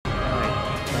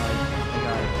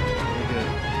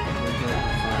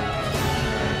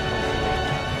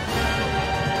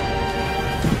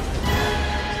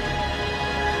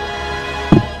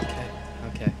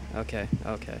Okay,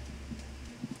 okay.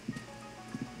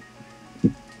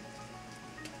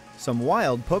 Some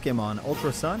wild Pokemon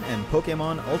Ultra Sun and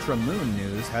Pokemon Ultra Moon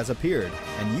news has appeared,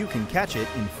 and you can catch it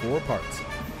in 4 parts.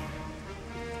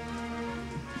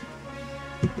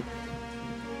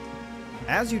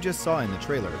 As you just saw in the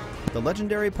trailer, the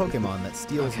legendary Pokemon that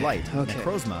steals light,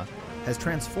 Necrozma, has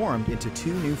transformed into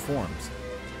 2 new forms.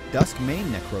 Dusk Mane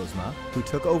Necrozma, who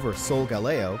took over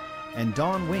Solgaleo, and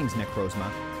Dawn Wings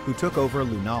Necrozma, who took over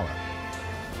Lunala.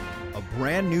 A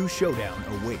brand new showdown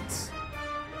awaits.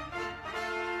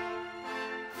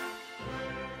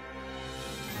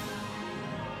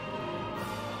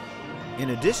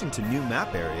 In addition to new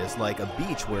map areas like a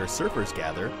beach where surfers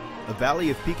gather, a valley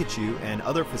of Pikachu, and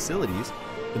other facilities,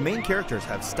 the main characters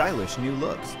have stylish new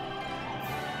looks.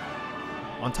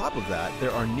 On top of that,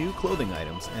 there are new clothing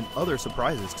items and other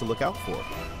surprises to look out for.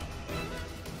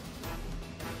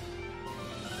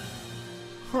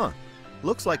 Huh,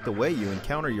 looks like the way you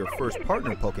encounter your first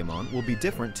partner Pokemon will be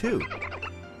different too.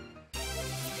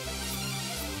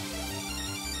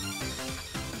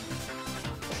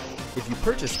 If you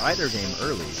purchase either game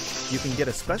early, you can get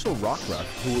a special Rockruff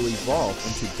who will evolve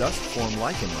into Dusk form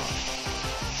Lycanroc.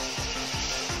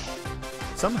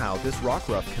 Somehow, this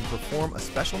Rockruff can perform a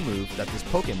special move that this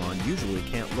Pokemon usually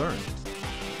can't learn.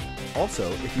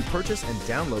 Also, if you purchase and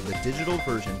download the digital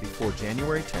version before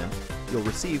January 10th, you'll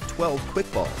receive 12 Quick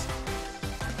Balls.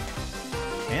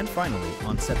 And finally,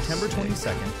 on September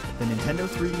 22nd, the Nintendo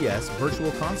 3DS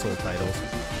Virtual Console titles,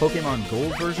 Pokemon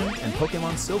Gold version and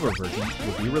Pokemon Silver version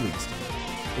will be released.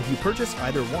 If you purchase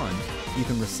either one, you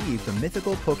can receive the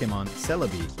mythical Pokemon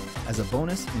Celebi as a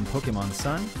bonus in Pokemon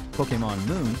Sun, Pokemon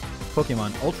Moon,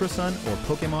 Pokemon Ultra Sun, or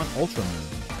Pokemon Ultra Moon.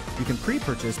 You can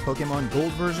pre-purchase Pokemon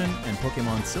Gold version and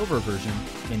Pokemon Silver version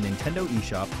in Nintendo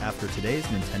eShop after today's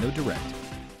Nintendo Direct.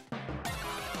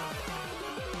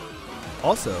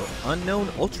 Also, unknown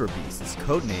Ultra Beasts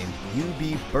codenamed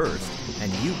UB Burst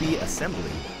and UB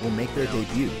Assembly will make their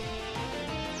debut.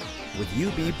 With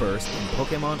UB Burst in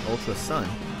Pokemon Ultra Sun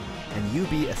and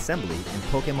UB Assembly in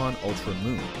Pokemon Ultra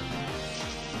Moon.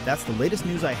 That's the latest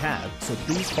news I have, so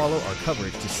please follow our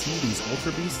coverage to see these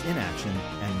Ultra Beasts in action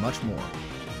and much more.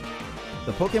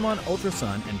 The Pokemon Ultra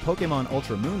Sun and Pokemon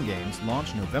Ultra Moon games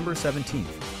launch November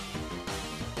 17th.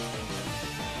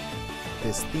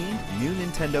 This themed new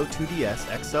Nintendo 2DS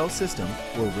XL system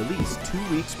will release 2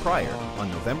 weeks prior on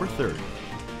November 3rd.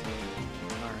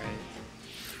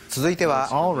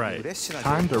 All right,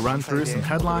 time to run through some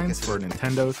headlines for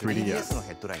Nintendo 3DS.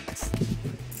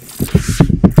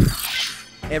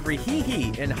 Every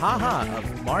hee-hee and ha-ha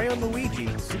of Mario & Luigi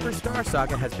Superstar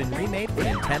Saga has been remade for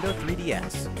Nintendo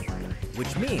 3DS.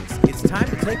 Which means it's time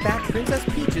to take back Princess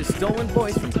Peach's stolen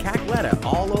voice from Cackletta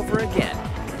all over again.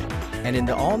 And in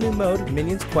the all-new mode,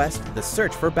 Minions Quest, The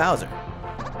Search for Bowser.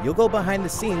 You'll go behind the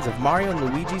scenes of Mario &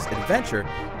 Luigi's adventure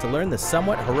to learn the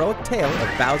somewhat heroic tale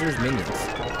of Bowser's minions.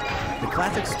 The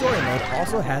classic story mode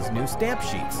also has new stamp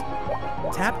sheets.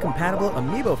 Tap compatible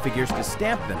amiibo figures to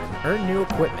stamp them and earn new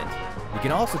equipment. You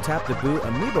can also tap the Boo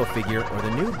amiibo figure or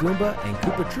the new Goomba and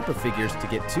Koopa Troopa figures to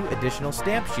get 2 additional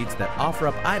stamp sheets that offer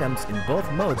up items in both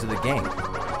modes of the game.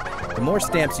 The more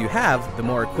stamps you have, the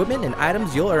more equipment and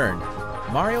items you'll earn.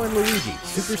 Mario & Luigi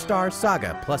Superstar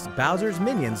Saga plus Bowser's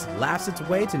Minions laughs its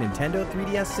way to Nintendo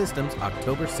 3DS systems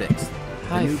October 6th.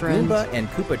 Hi, the new friend. Goomba and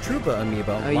Koopa Troopa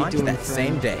amiibo launch that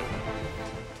same day.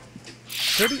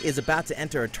 Kirby is about to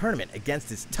enter a tournament against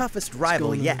his toughest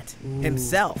rival yet,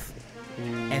 himself.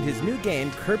 And his new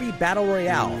game, Kirby Battle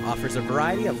Royale, offers a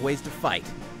variety of ways to fight.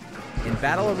 In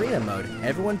Battle Arena mode,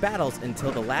 everyone battles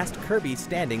until the last Kirby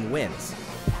standing wins.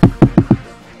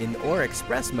 In Ore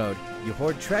Express mode, you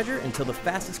hoard treasure until the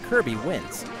fastest Kirby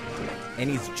wins. And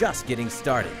he's just getting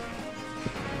started.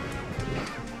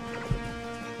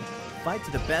 Fight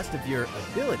to the best of your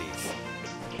abilities,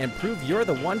 and prove you're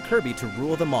the one Kirby to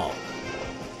rule them all.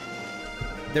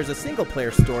 There's a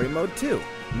single-player story mode too,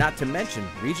 not to mention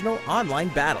regional online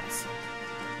battles.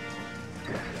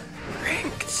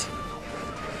 Ranked.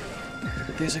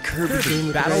 There's a Kirby game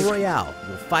with Battle ranked. Royale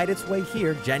will fight its way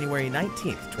here January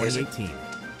 19th, 2018.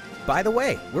 By the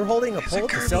way, we're holding a poll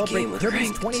to Kirby celebrate game with Kirby's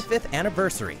ranked. 25th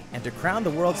anniversary and to crown the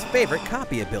world's favorite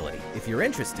copy ability. If you're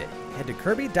interested, head to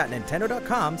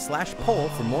kirby.nintendo.com/poll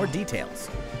for more details.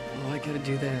 Oh, I gotta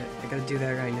do that. I gotta do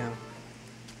that right now.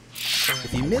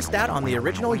 If you missed out on the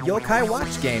original Yokai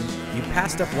Watch game, you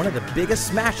passed up one of the biggest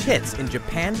smash hits in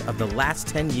Japan of the last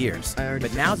 10 years.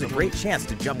 But now's a great chance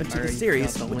to jump into the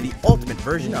series with the ultimate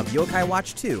version of Yokai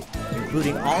Watch 2,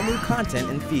 including all new content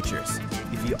and features.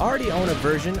 If you already own a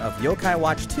version of Yokai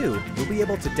Watch 2, you'll be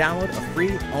able to download a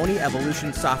free Oni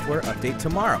Evolution software update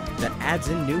tomorrow that adds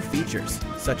in new features,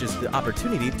 such as the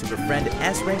opportunity to befriend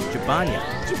S-Rank Jibanyan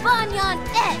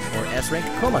S! or S-Rank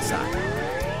Komasai,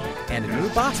 and new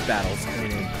boss battles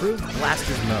in an improved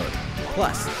Blasters mode.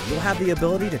 Plus, you'll have the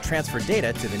ability to transfer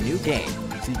data to the new game,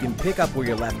 so you can pick up where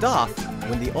you're left off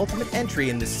when the ultimate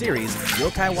entry in the series,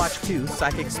 Yokai Watch 2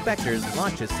 Psychic Spectres,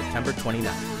 launches September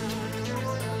 29th.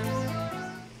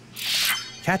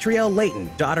 Catrielle Layton,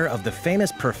 daughter of the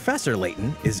famous Professor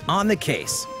Layton, is on the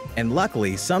case. And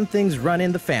luckily, some things run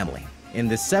in the family. In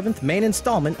the 7th main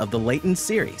installment of the Layton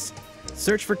series,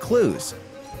 search for clues,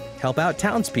 help out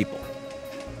townspeople,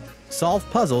 solve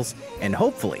puzzles, and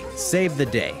hopefully save the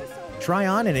day. Try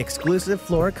on an exclusive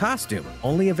Flora costume,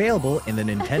 only available in the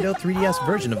Nintendo 3DS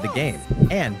version of the game.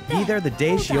 And be there the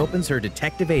day she opens her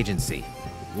detective agency.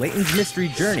 Layton's Mystery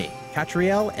Journey,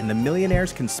 Catrielle and the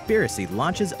Millionaire's Conspiracy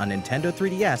launches on Nintendo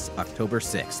 3DS October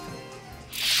 6th.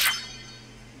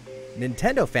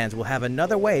 Nintendo fans will have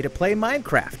another way to play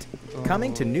Minecraft,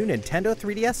 coming to new Nintendo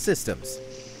 3DS systems.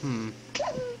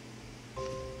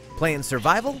 Play in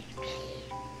survival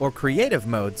or creative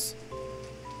modes.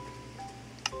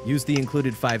 Use the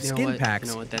included 5 skin packs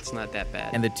You know what? That's not that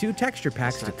bad. and the 2 texture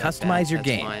packs That's to not that customize bad. your That's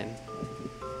game. fine.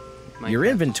 Your Minecraft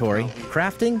inventory, is probably-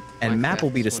 crafting, and map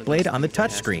will be Minecraft is one of displayed those on the things that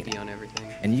has to touchscreen, be on everything.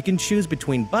 and you can choose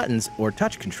between buttons or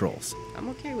touch controls. I'm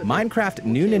okay with Minecraft it.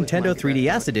 I'm New okay with Nintendo Minecraft.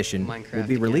 3DS Edition Minecraft will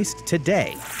be again. released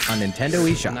today on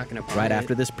Nintendo I'm not gonna eShop buy right it,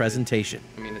 after this presentation.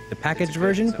 I mean, The packaged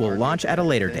version will launch at a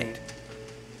later date.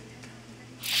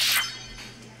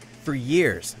 For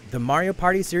years, the Mario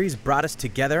Party series brought us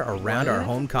together around our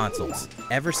home consoles,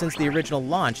 ever since the original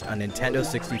launched on Nintendo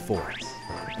 64.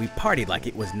 We partied like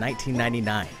it was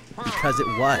 1999, because it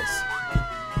was.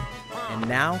 And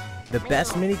now, the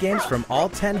best minigames from all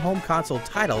 10 home console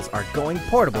titles are going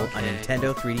portable on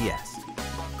Nintendo 3DS.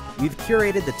 We've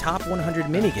curated the top 100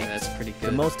 minigames, that's pretty the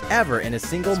good. most ever in a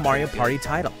single That's Mario pretty Party good.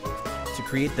 title, to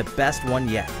create the best one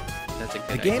yet. That's a good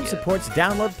The game idea. supports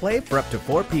download play for up to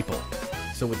 4 people.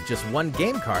 So with just one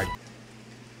game card,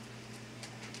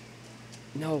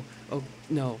 No. Oh,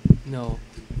 no. No.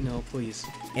 No, please.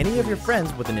 any of your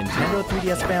friends with a Nintendo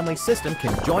 3DS family system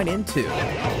can join in too.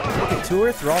 Take a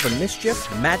tour through all the mischief,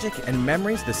 magic, and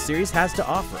memories the series has to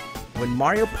offer when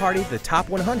Mario Party The Top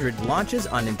 100 launches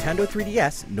on Nintendo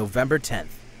 3DS November 10th.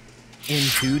 In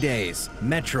 2 days,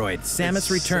 Metroid Samus It's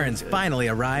so Returns good. finally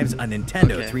arrives on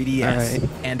Nintendo Okay. 3DS. Alright.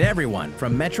 And everyone,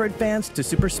 from Metroid fans to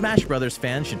Super Smash Bros.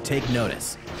 Fans, should take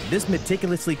notice. This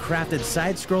meticulously crafted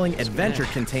side-scrolling adventure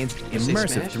contains say immersive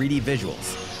Smash? 3D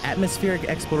visuals, atmospheric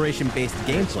exploration-based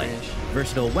gameplay, Smash.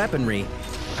 versatile weaponry,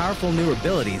 powerful new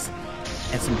abilities,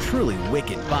 and some truly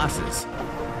wicked bosses.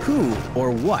 Who or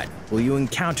what will you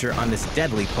encounter on this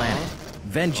deadly planet?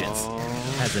 Vengeance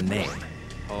has a name.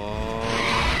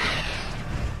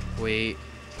 Wait.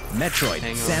 Metroid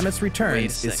Hang on. Samus Wait a Returns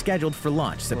is second. scheduled for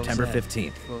launch What was September that?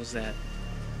 15th. What was that?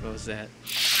 What was that?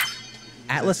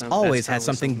 Atlus That's always probably has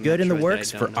something something good in the Metroid that I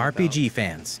works for don't know RPG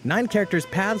fans. 9 characters'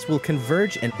 paths will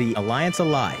converge in the Alliance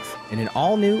Alive, in an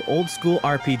all-new old-school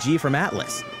RPG from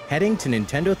Atlus, heading to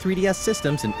Nintendo 3DS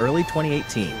systems in early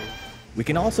 2018. We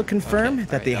can also confirm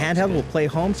that the alright, that was handheld good. will play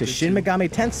home to Shin Megami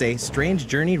Tensei Strange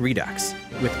Journey Redux,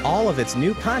 with all of its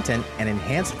new content and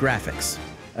enhanced graphics.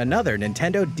 Another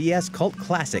Nintendo DS cult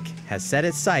classic has set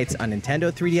its sights on Nintendo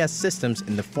 3DS systems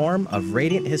in the form of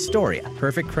Radiant Historia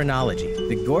Perfect Chronology.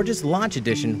 The gorgeous launch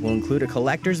edition will include a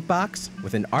collector's box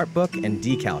with an art book and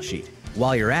decal sheet.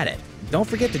 While you're at it, don't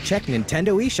forget to check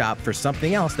Nintendo eShop for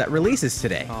something else that releases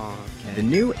today. Oh, okay. The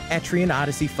new Etrian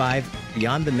Odyssey 5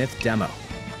 Beyond the Myth demo.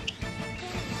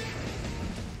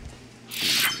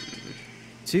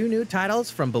 2 new titles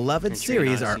from beloved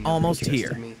series are almost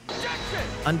here.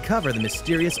 Uncover the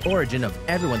mysterious origin of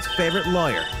everyone's favorite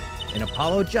lawyer, an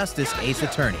Apollo Justice Ace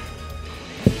Attorney.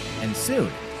 And soon,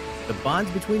 the bonds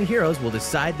between heroes will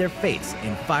decide their fates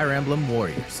in Fire Emblem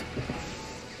Warriors.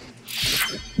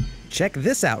 Check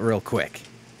this out real quick.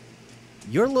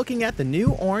 You're looking at the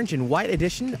new orange and white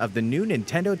edition of the new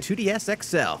Nintendo 2DS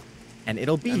XL, and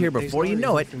it'll be here There's before no you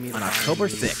know it reason for me to on buy October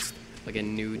these, 6th. Like a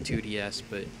new 2DS,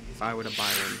 but if I were to buy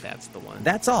one, that's the one.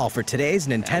 That's all for today's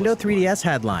Nintendo 3DS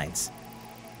headlines.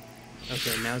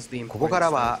 Okay, now's the ここから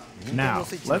important は Now,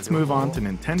 let's move on to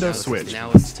Nintendo Switch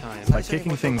Now it's time. by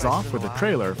kicking things off with a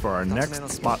trailer for our next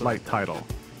spotlight title,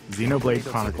 Xenoblade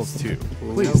Chronicles 2.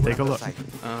 Please take a look.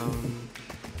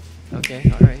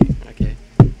 Okay, alright, okay.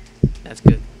 That's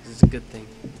good. This is a good thing.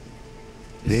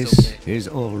 This is okay. is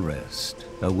Allrest,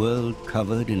 a world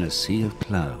covered in a sea of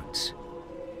clouds.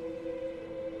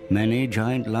 Many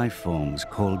giant life forms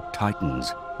called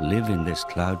Titans live in this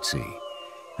cloud sea,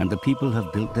 and the people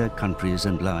have built their countries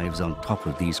and lives on top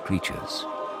of these creatures.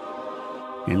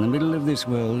 In the middle of this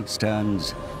world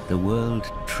stands the World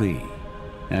Tree,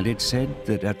 and it's said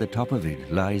that at the top of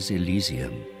it lies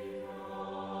Elysium,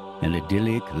 an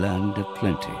idyllic land of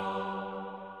plenty.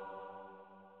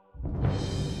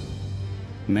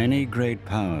 Many great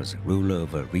powers rule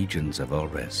over regions of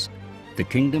Alrest. The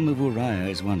Kingdom of Uriah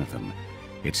is one of them,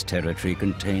 its territory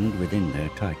contained within their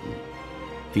Titan.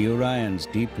 The Urians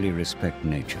deeply respect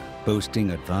nature,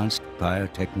 boasting advanced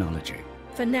biotechnology.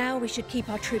 For now, we should keep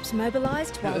our troops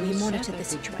mobilized while we monitor the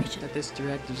situation. That this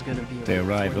directive's gonna be Their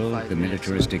rival, the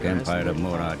militaristic empire of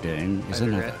Moradin, is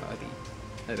another.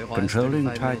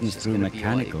 Controlling Titans through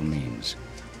mechanical means,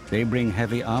 they bring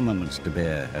heavy armaments to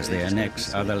bear as they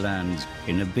annex other lands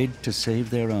in a bid to save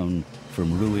their own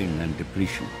from ruin and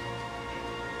depletion.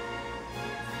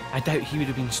 I doubt he would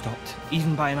have been stopped,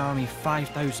 even by an army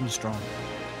 5,000 strong.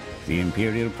 The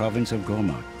imperial province of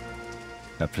Gormat,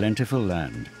 a plentiful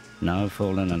land now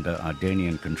fallen under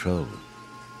Ardanian control,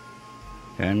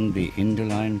 and the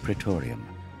Indoline Praetorium,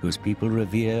 whose people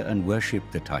revere and worship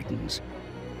the Titans.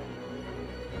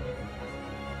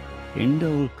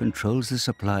 Indol controls the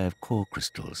supply of core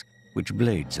crystals, which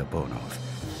blades are born of.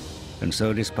 And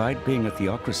so despite being a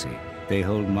theocracy, they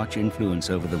hold much influence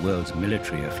over the world's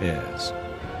military affairs.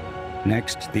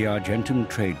 Next, the Argentum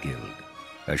Trade Guild.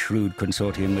 A shrewd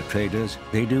consortium of traders,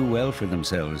 they do well for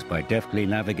themselves by deftly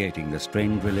navigating the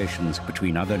strained relations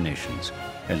between other nations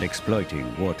and exploiting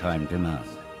wartime demand.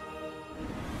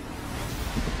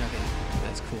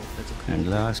 That's cool. That's a cool And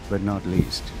last but not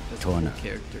least, Torna,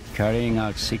 character. carrying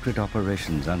out secret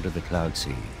operations under the Cloud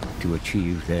Sea to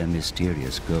achieve their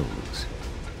mysterious goals.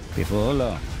 Before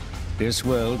long, this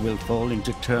world will fall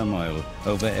into turmoil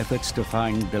over efforts to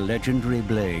find the legendary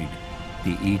blade,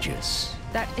 the Aegis.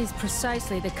 That is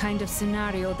precisely the kind of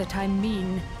scenario that I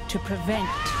mean to prevent.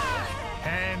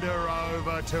 Hand her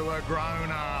over to a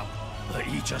grown-up. The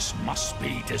Aegis must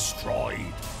be destroyed.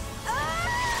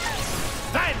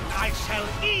 Then I shall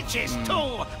Aegis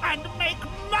too, and make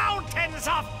mountains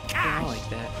of cash. I like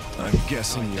that. I'm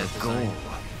guessing your goal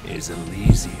is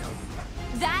Elysium.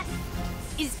 That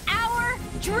is our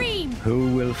dream!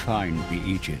 Who will find the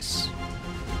Aegis?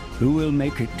 Who will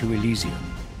make it to Elysium?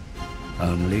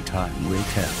 Only time will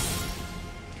tell.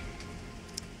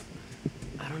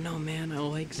 I don't know, man. I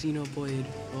like Xenoblade.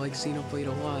 I like Xenoblade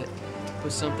a lot.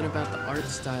 But something about the art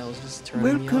styles just turned me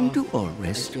off. Welcome to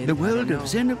Alrest, the world of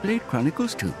Xenoblade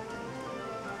Chronicles 2.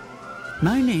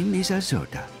 My name is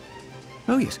Azota.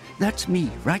 Oh yes, that's me,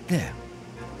 right there.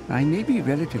 I may be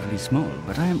relatively small,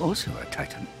 but I am also a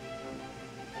Titan.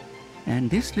 And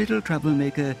this little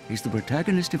troublemaker is the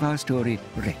protagonist of our story,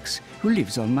 Rex, who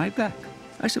lives on my back.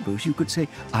 I suppose you could say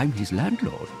I'm his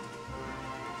landlord.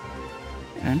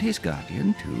 And his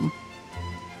guardian, too.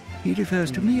 He refers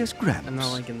to me as Gramps. I'm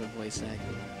not liking the voice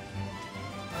acting.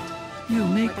 You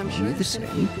may Like, call I'm sure me the it's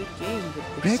gonna be a same. good game,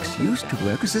 but there's Rex something used to about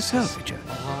work as a this salvager,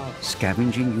 off.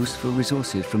 scavenging useful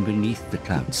resources from beneath the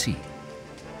Cloud Sea.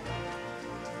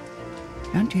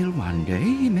 Until one day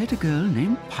he met a girl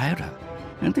named Pyra,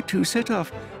 and the two set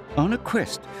off on a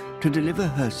quest to deliver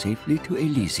her safely to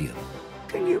Elysium.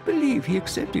 Can you believe he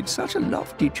accepted such a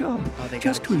lofty job Oh, they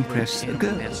just got to a impress the kid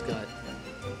girl? mascot.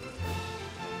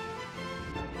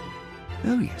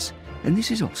 Oh yes, and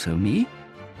this is also me.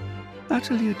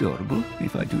 Utterly adorable,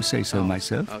 if I do say so Oh,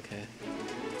 myself. Okay.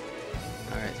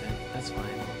 Alright then. That's fine.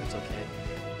 That's okay.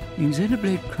 In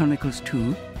Xenoblade Chronicles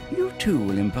 2, you too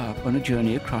will embark on a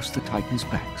journey across the Titan's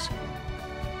backs.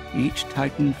 Each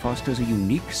Titan fosters a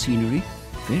unique scenery,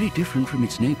 very different from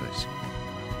its neighbors.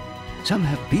 Some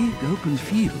have big open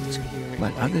fields,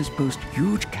 while others boast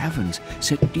huge caverns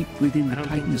set deep within I the don't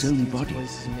think Titan's this own dude's body.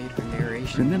 voice is made for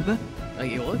narration. Remember,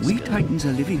 Like, it looks we good. Titans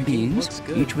are living The game beings, looks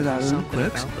good, each with but our there's own something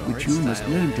quirks, about the which art you must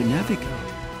style. learn to navigate.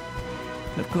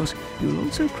 Of course, you'll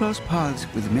also cross paths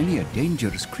with many a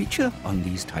dangerous creature on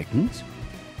these Titans.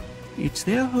 It's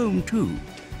their home too,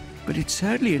 but it's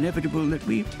sadly inevitable that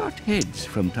we butt heads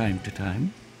from time to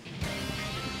time.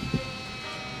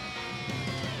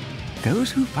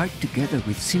 Those who fight together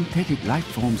with synthetic life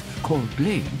forms called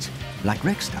blades, like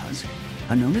Rex does,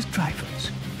 are known as drivers.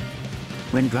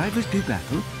 When drivers do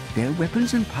battle, their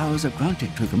weapons and powers are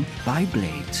granted to them by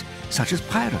blades, such as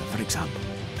Pyra, for example.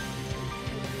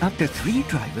 Up to 3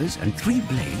 drivers and 3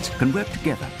 blades can work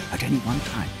together at any one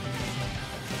time.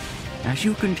 As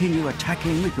you continue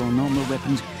attacking with your normal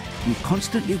weapons, you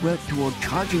constantly work toward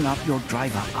charging up your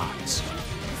driver arts.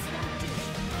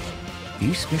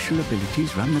 These special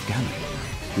abilities run the gamut,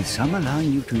 with some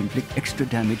allowing you to inflict extra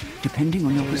damage depending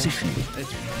on your positioning.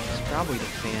 It's probably the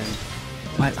fan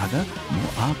while other,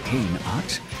 more arcane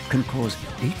arts can cause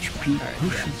HP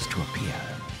potions to appear.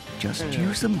 Just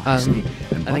use them wisely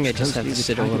and I think I watch just have closely to with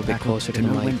sit a little Tiger bit Battle closer to to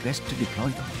the know when mic. best to deploy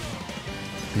them.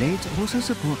 Blades also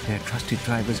support their trusted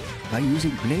drivers by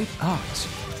using blade arts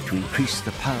to increase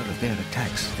the power of their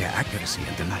attacks, their accuracy,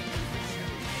 and the like.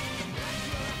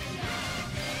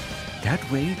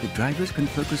 That way, the drivers can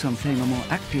focus on playing a more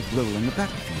active role on the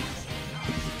battlefield.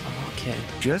 Okay.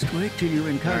 Just wait till you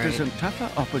encounter Alright. some tougher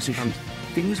opposition.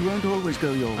 Things won't always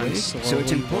go your way, so it's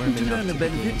slowly important to warming learn the up to the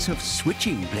benefits of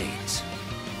switching blades.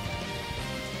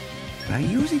 By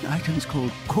using items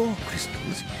called core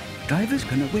crystals, drivers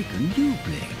can awaken new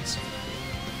blades.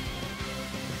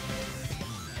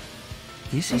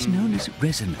 This is known as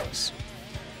resonance.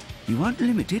 You aren't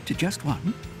limited to just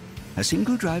one. A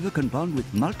single driver can bond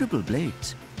with multiple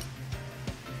blades.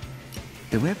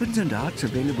 The weapons and arts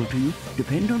available to you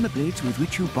depend on the blades with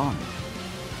which you bond.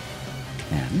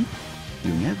 And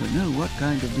you never know what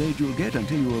kind of blade you'll get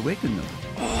until you awaken them.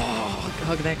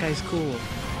 Oh, that guy's cool.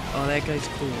 Oh, that guy's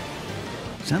cool.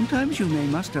 Sometimes you may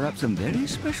muster up some very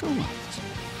special ones.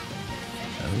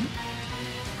 Oh?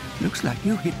 Looks like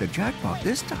you hit the jackpot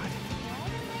this time.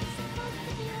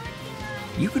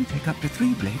 You can pick up to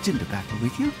 3 blades into battle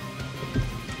with you.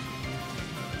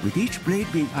 With each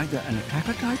blade being either an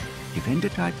attacker type, defender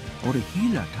type, or a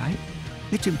healer type,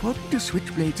 it's important to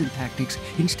switch blades and tactics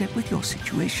in step with your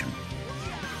situation.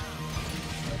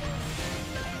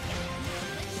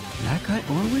 Like I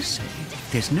always say,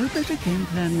 there's no better game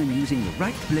plan than using the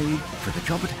right blade for the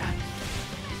job at hand.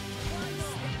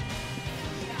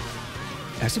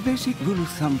 As a basic rule of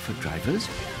thumb for drivers,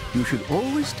 you should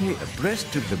always stay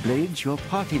abreast of the blades your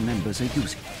party members are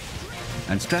using,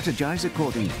 and strategize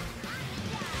accordingly.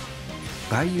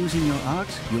 By using your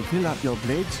arts, you'll fill up your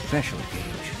blade's special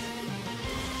gauge.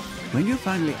 When you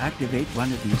finally activate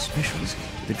one of these specials,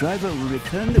 the driver will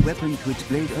return the weapon to its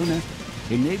blade owner,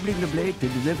 enabling the blade to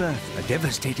deliver a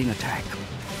devastating attack.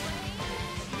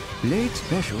 Blade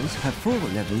specials have 4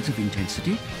 levels of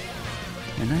intensity,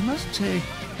 and I must say,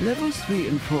 levels 3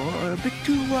 and 4 are a bit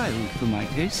too wild for my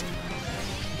taste.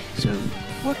 So,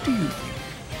 what do you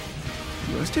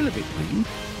think? You're still a bit green,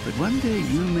 but one day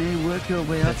you may work your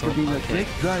way up to being a great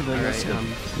driver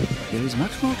yourself. There is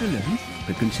much more to learn,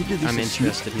 but consider this I'm a sneak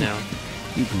interested peek. now.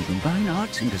 You can combine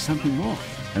arts into something more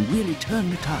and really turn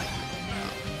the tide.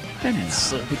 And now,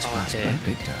 it's fast by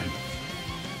big time.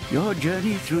 Your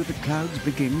journey through the clouds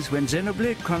begins when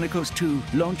Xenoblade Chronicles 2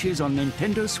 launches on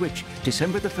Nintendo Switch,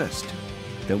 December the 1st.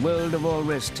 The world of All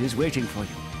Rest is waiting for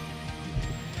you.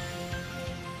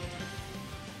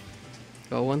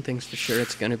 Well, one thing's for sure,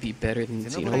 it's gonna be better than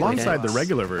Xenoblade Alongside the X.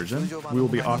 regular version, we will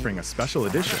be offering a special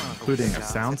edition, including a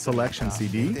sound selection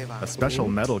CD, a special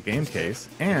metal game case,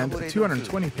 and a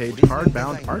 220-page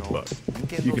hardbound art book.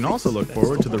 You can also look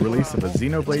forward to the release of a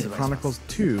Xenoblade Chronicles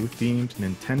 2 themed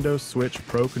Nintendo Switch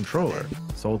Pro controller,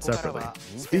 sold separately.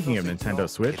 Speaking of Nintendo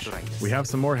Switch, we have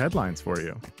some more headlines for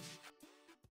you.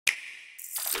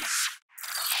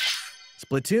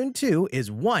 Splatoon 2 is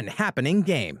one happening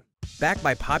game. Backed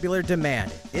by popular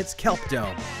demand, it's Kelp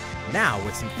Dome. Now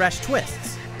with some fresh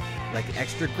twists, like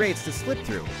extra grates to slip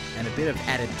through, and a bit of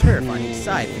added turf on each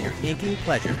side for your inking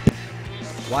pleasure.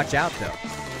 Watch out though,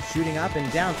 shooting up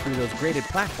and down through those graded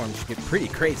platforms can get pretty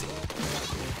crazy.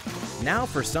 Now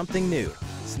for something new,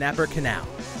 Snapper Canal.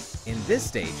 In this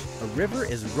stage, a river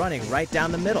is running right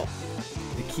down the middle.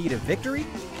 The key to victory?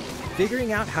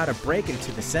 Figuring out how to break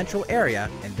into the central area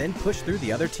and then push through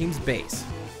the other team's base.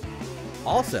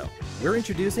 Also, we're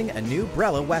introducing a new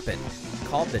Brella weapon,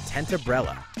 called the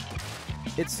Tentabrella.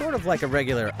 It's sort of like a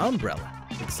regular umbrella,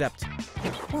 except,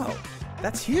 whoa,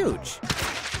 that's huge!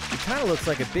 It kind of looks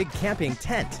like a big camping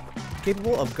tent,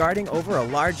 capable of guarding over a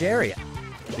large area.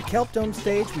 The Kelp Dome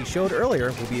stage we showed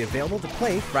earlier will be available to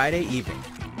play Friday evening.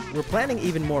 We're planning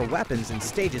even more weapons and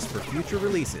stages for future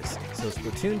releases, so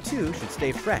Splatoon 2 should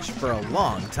stay fresh for a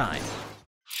long time.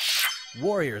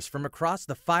 Warriors from across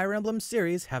the Fire Emblem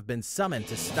series have been summoned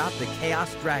to stop the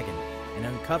Chaos Dragon and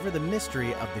uncover the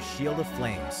mystery of the Shield of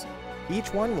Flames.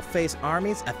 Each one will face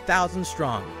armies 1,000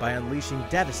 strong by unleashing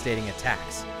devastating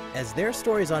attacks. As their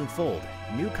stories unfold,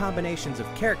 new combinations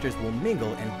of characters will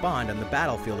mingle and bond on the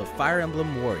battlefield of Fire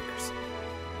Emblem Warriors.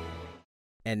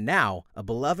 And now, a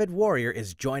beloved warrior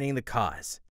is joining the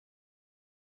cause.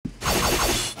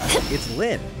 It's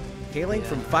Lyn. Hailing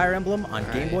from Fire Emblem on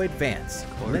Game Boy Advance,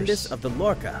 Lindis of the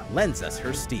Lorca lends us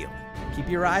her steel. Keep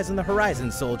your eyes on the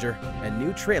horizon, soldier. A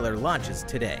new trailer launches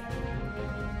today.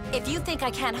 If you think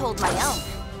I can't hold my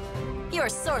own, you're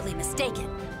sorely mistaken.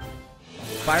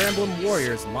 Fire Emblem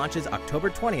Warriors launches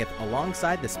October 20th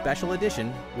alongside the special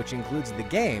edition, which includes the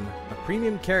game, a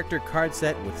premium character card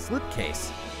set with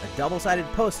slipcase, a double-sided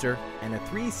poster, and a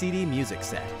 3-CD music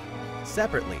set.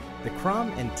 Separately, the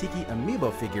Chrom and Tiki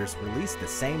amiibo figures released the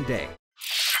same day.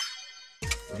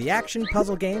 The action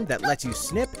puzzle game that lets you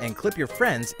snip and clip your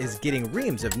friends is getting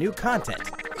reams of new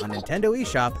content on Nintendo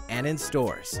eShop and in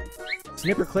stores.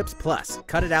 Snipper Clips Plus,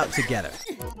 Cut It Out Together,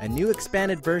 a new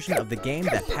expanded version of the game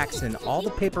that packs in all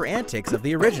the paper antics of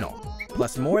the original,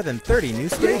 plus more than 30 new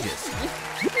stages,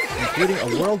 including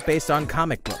a world based on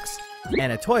comic books,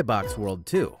 and a Toy Box world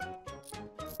too.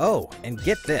 Oh, and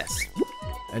get this.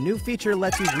 A new feature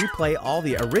lets you replay all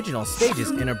the original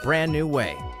stages in a brand new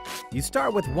way. You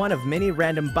start with one of many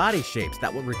random body shapes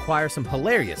that will require some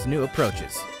hilarious new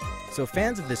approaches. So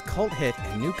fans of this cult hit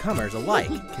and newcomers alike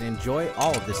can enjoy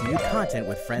all of this new content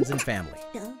with friends and family.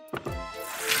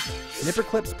 Snipper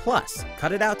Clips Plus,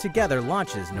 Cut It Out Together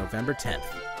launches November 10th.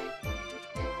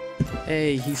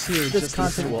 Hey, he's here. This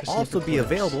content will also be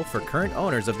available for current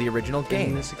owners of the original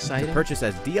game to purchase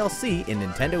as DLC in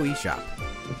Nintendo eShop.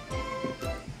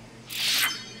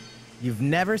 You've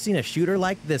never seen a shooter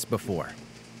like this before.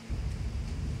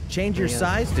 Change your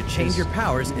size to change your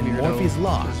powers in Morphe's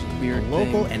Law, a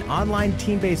local and online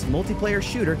team-based multiplayer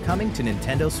shooter coming to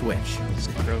Nintendo Switch.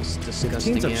 Gross, With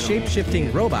teams of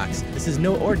shape-shifting robots, this is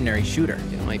no ordinary shooter.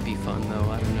 It might be fun though,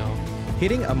 I don't know.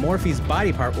 Hitting a Morphe's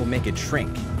body part will make it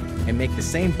shrink, and make the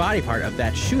same body part of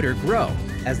that shooter grow.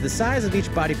 As the size of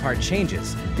each body part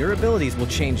changes, your abilities will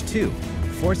change too,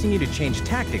 forcing you to change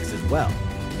tactics as well.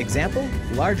 Example,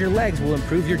 larger legs will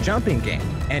improve your jumping game,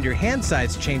 and your hand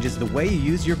size changes the way you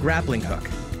use your grappling hook.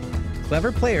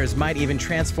 Clever players might even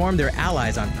transform their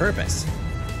allies on purpose.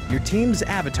 Your team's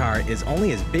avatar is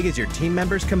only as big as your team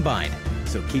members combined,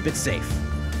 so keep it safe.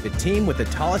 The team with the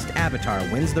tallest avatar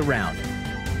wins the round.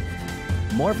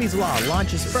 Morphe's Law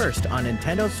launches first on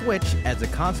Nintendo Switch as a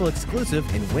console exclusive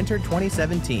in winter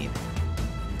 2017.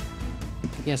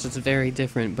 Yes, it's very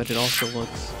different, but it also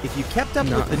looks... If you kept up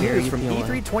with the news from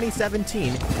E3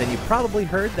 2017, then you probably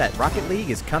heard that Rocket League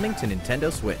is coming to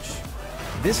Nintendo Switch.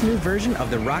 This new version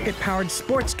of the rocket-powered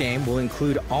sports game will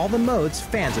include all the modes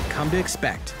fans have come to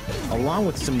expect, along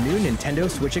with some new Nintendo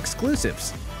Switch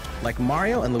exclusives, like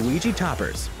Mario and Luigi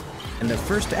toppers, and the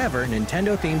first ever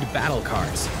Nintendo-themed battle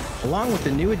cars, along with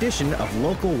the new addition of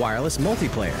local wireless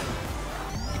multiplayer.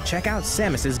 Check out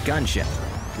Samus's gunship,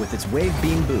 with its wave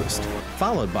beam boost,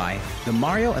 followed by the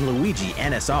Mario and Luigi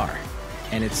NSR,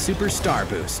 and its Super Star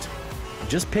boost.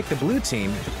 Just pick the blue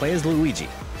team to play as Luigi,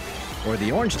 or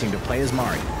the orange team to play as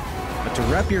Mario. But to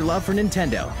rep your love for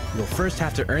Nintendo, you'll first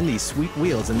have to earn these sweet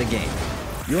wheels in the game.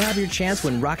 You'll have your chance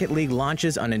when Rocket League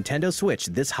launches on Nintendo Switch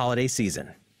this holiday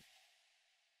season.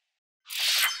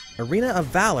 Arena of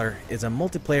Valor is a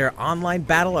multiplayer online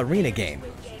battle arena game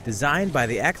designed by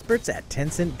the experts at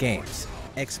Tencent Games.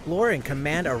 Explore and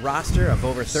command a roster of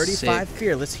over 35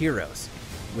 fearless heroes,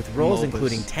 with roles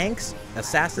including tanks,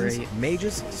 assassins,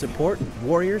 mages, support,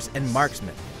 warriors, and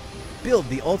marksmen. Build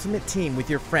the ultimate team with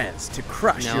your friends to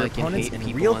crush your opponents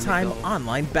in real-time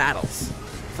online battles.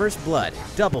 First blood,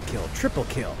 double kill, triple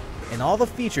kill, and all the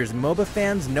features MOBA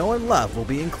fans know and love will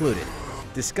be included.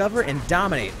 Discover and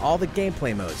dominate all the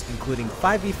gameplay modes, including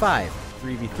 5v5,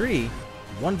 3v3,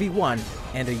 1v1,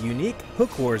 and a unique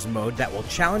Hook Wars mode that will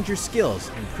challenge your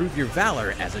skills and prove your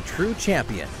valor as a true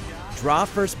champion. Draw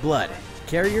first blood,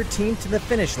 carry your team to the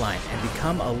finish line, and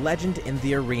become a legend in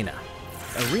the arena.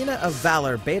 Arena of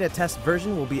Valor beta test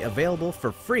version will be available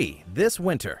for free this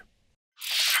winter.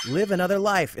 Live another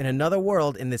life in another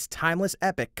world in this timeless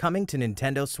epic coming to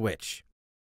Nintendo Switch.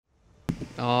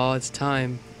 Oh, it's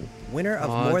time. Winner of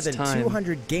more than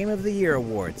 200 Game of the Year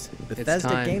awards,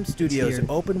 Bethesda Game Studios'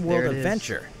 open world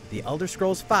adventure, The Elder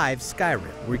Scrolls V Skyrim,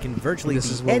 where you can virtually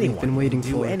be anyone and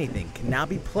do anything, can now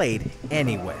be played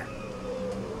anywhere.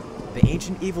 The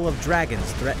ancient evil of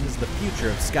dragons threatens the future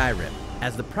of Skyrim.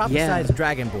 As the prophesized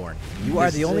Dragonborn, you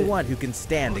are the only one who can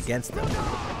stand against them.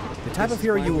 The type of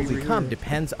hero you will become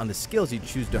depends on the skills you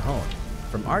choose to hone,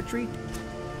 from archery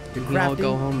to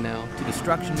crafting, to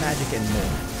destruction magic and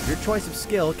more. Your choice of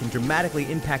skill can dramatically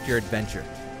impact your adventure.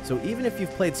 So even if you've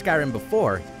played Skyrim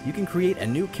before, you can create a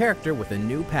new character with a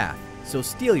new path. So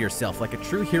steel yourself like a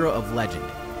true hero of legend.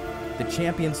 The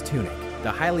Champion's Tunic,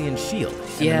 the Hylian Shield,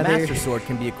 and the Master Sword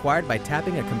can be acquired by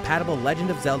tapping a compatible Legend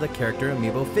of Zelda character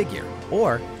amiibo figure.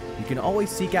 Or, you can always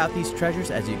seek out these treasures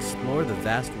as you explore the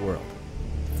vast world.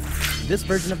 This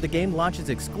version of the game launches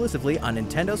exclusively on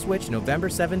Nintendo Switch November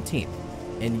 17th.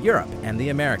 In Europe and the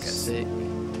Americas.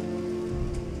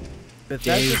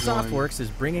 Bethesda Softworks is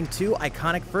bringing 2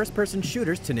 iconic first-person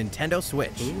shooters to Nintendo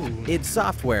Switch. id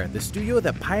Software, the studio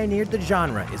that pioneered the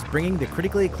genre, is bringing the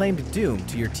critically acclaimed Doom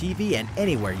to your TV and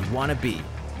anywhere you want to be.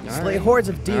 Slay hordes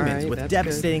of demons with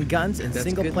devastating guns in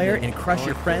single-player and crush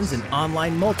your friends in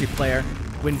online multiplayer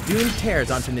when Doom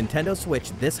tears onto Nintendo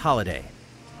Switch this holiday.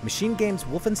 Machine Games'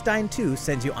 Wolfenstein 2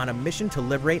 sends you on a mission to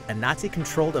liberate a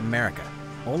Nazi-controlled America.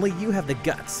 Only you have the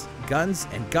guts, guns,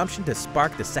 and gumption to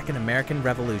spark the Second American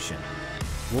Revolution.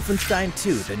 Wolfenstein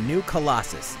 2: The New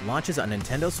Colossus launches on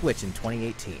Nintendo Switch in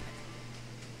 2018.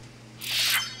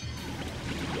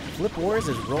 Flip Wars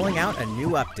is rolling out a new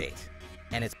update,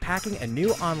 and it's packing a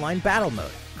new online battle mode,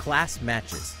 Class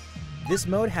Matches. This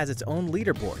mode has its own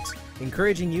leaderboards,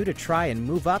 encouraging you to try and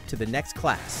move up to the next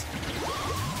class.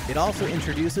 It also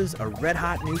introduces a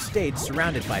red-hot new stage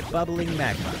surrounded by bubbling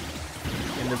magma.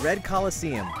 In the Red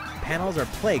Coliseum, panels are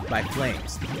plagued by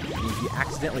flames, and if you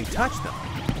accidentally touch them,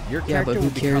 your character will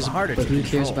become harder to control. Who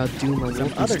cares about Doom or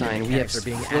Some other Wolfenstein? We have are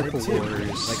being Flip added too,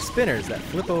 Wars. like spinners that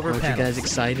flip over Aren't panels. you guys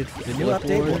excited for The new Flip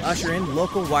update Wars? will usher in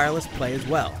local wireless play as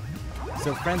well,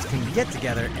 so friends can get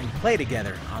together and play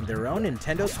together on their own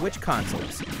Nintendo Switch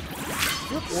consoles.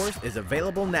 Flip Wars is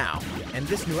available now, and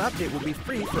this new update will be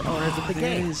free for owners of the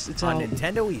game It's on out.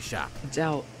 Nintendo eShop. It's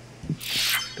out.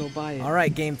 Go buy it. All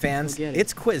right, game fans, Go get it.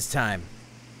 it's quiz time.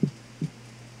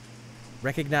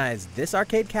 Recognize this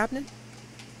arcade cabinet?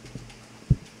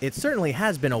 It certainly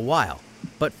has been a while,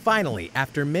 but finally,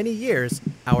 after many years,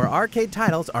 our arcade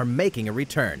titles are making a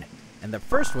return. And the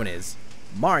first one is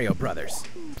Mario Brothers.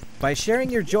 By sharing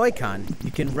your Joy-Con,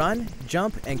 you can run,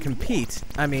 jump, and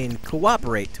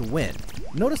cooperate to win.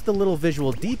 Notice the little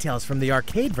visual details from the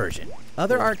arcade version.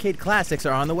 Other arcade classics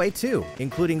are on the way too,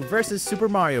 including Versus Super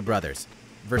Mario Brothers,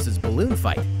 Versus Balloon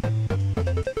Fight,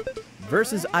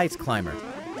 Versus Ice Climber,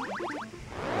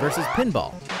 Versus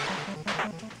Pinball,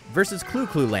 Versus Clue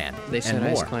Clue Land, They said and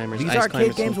Ice more. Climbers. These Ice arcade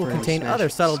Climbers games will will contain Smash- other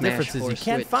subtle Smash differences or you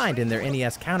can't Switch. find in their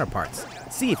NES counterparts.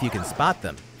 See if you can spot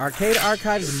them. Arcade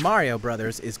Archives Mario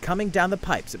Brothers is coming down the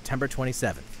pipe September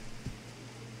 27th.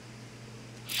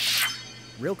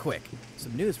 Real quick,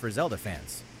 some news for Zelda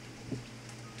fans.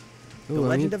 The Ooh,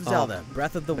 Legend of Zelda: oh.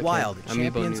 Breath of the Okay, Wild Amiibo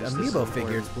Champions news, this is Amiibo important.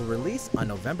 figures will release on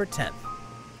November 10th.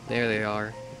 There they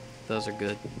are. Those are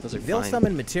good. Those are They'll fine.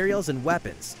 summon materials and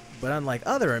weapons, but unlike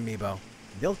other Amiibo,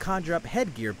 they'll conjure up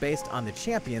headgear based on the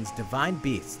champion's divine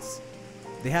beasts.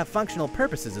 They have functional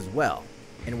purposes as well,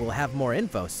 and we'll have more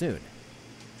info soon.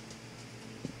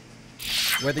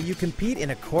 Whether you compete in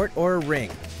a court or a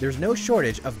ring, there's no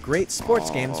shortage of great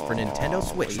sports games for Nintendo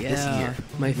Switch this year.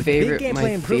 My With favorite, big gameplay my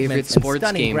favorite improvements and sports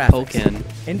stunning game, graphics,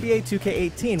 Pokken. NBA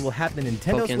 2K18 will have the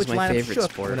Nintendo Poken's Switch my lineup favorite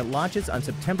shook sport. when it launches on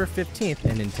September 15th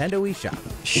in Nintendo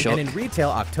eShop, Shook? and in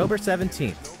retail October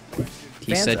 17th.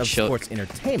 He Fans said of shook. sports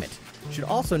entertainment should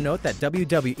also note that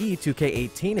WWE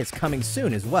 2K18 is coming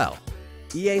soon as well.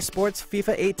 EA Sports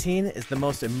FIFA 18 is the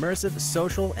most immersive,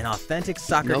 social, and authentic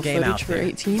soccer No game out footage for there.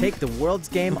 18? Take the world's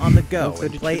game on the go No and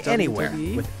footage play for anywhere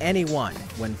WWE? with anyone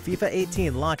when FIFA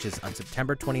 18 launches on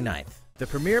September 29th. The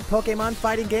premier Pokemon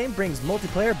fighting game brings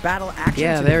multiplayer battle action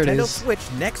Yeah, to there it Nintendo is.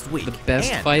 Switch next week. The best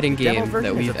And fighting the demo game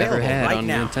version that is we've ever available had right on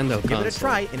now. Nintendo Give it a console.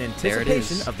 try in There it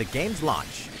anticipation is. of the game's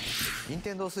launch.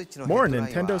 More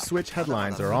Nintendo Switch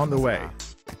headlines are on the way.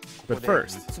 But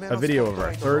first, a video of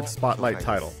our third Spotlight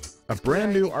title, a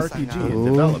brand new RPG in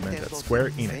development at Square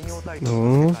Enix.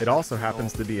 Oh. It also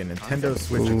happens to be a Nintendo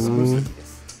Switch exclusive.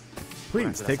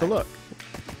 Please take a look.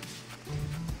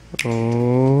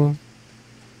 Oh.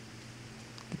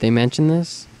 Did they mention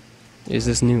this? Is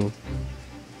this new?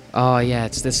 Oh yeah,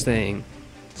 it's this thing.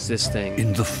 It's this thing.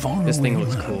 In the faraway This thing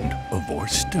looks land cool. of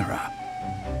Orstera,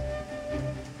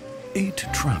 8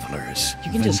 travelers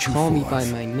You can just venture call me forth, by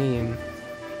my name.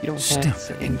 You don't step have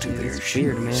to. into their It's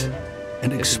shoes, weird, man.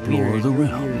 and It's explore weird, the you're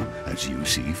realm weird. as you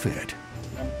see fit.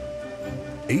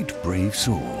 8 brave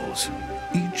souls,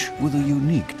 each with a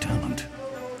unique talent.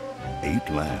 8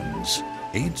 lands,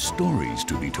 8 stories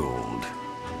to be told.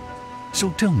 So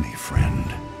tell me, friend,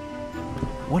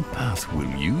 what path will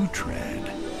you tread?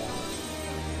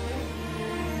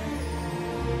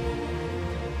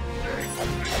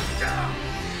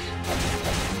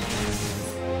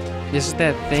 This is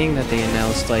that thing that they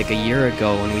announced like a year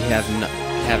ago, and we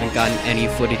haven't gotten any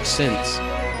footage since.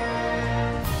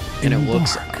 And it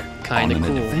looks Embark kind of on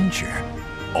cool. an adventure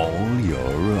all your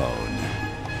own.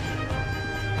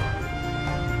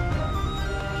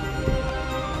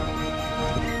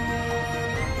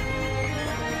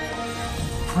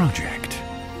 Project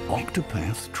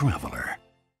Octopath Traveler.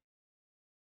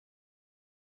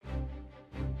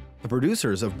 The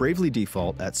producers of Bravely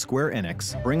Default at Square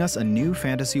Enix bring us a new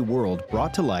fantasy world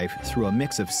brought to life through a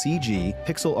mix of CG,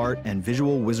 pixel art, and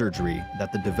visual wizardry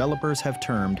that the developers have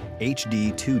termed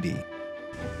HD 2D.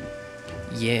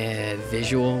 Yeah,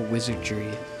 visual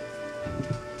wizardry.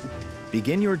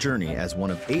 Begin your journey as one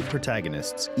of 8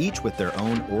 protagonists, each with their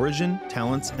own origin,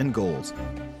 talents, and goals.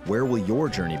 Where will your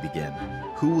journey begin?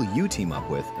 Who will you team up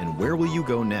with, and where will you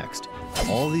go next?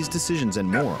 All these decisions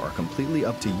and more are completely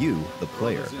up to you, the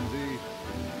player.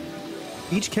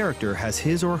 Each character has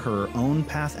his or her own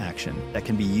path action that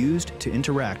can be used to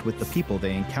interact with the people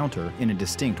they encounter in a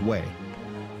distinct way.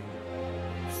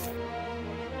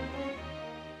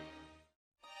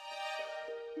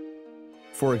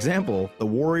 For example, the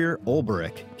warrior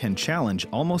Olberic can challenge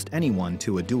almost anyone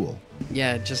to a duel.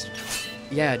 Yeah, just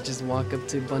walk up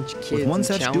to a bunch of kids. With one and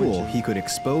such challenge duel, them. he could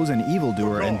expose an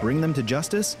evildoer and bring them to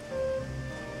justice,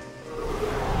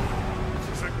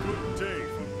 This is a good day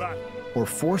for battle. or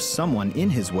force someone in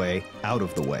his way out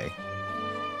of the way.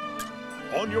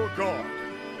 On your guard.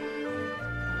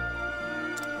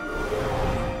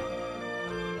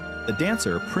 The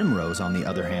dancer Primrose, on the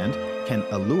other hand, can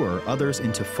allure others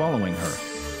into following her.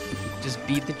 Just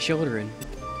beat the children.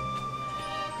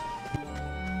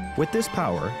 With this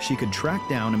power, she could track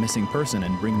down a missing person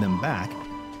and bring them back,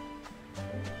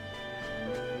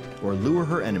 or lure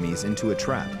her enemies into a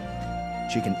trap.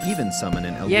 She can even summon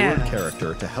an allured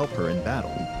character to help her in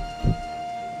battle.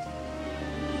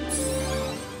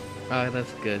 Oh,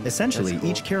 that's good. Essentially, That's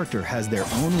cool. each character has their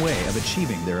own way of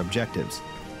achieving their objectives.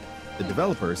 The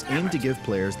developers aim to give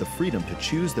players the freedom to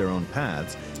choose their own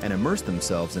paths and immerse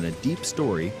themselves in a deep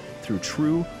story through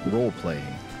true role-playing.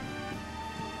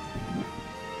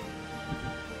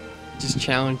 Just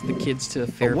challenge the kids to a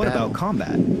fair But what battle. about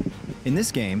combat? In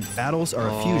this game, battles are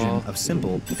a fusion of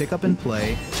simple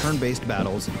pick-up-and-play, turn-based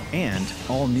battles, and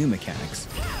all new mechanics.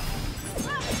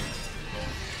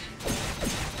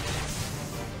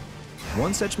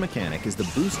 One such mechanic is the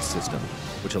boost system,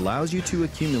 which allows you to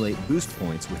accumulate boost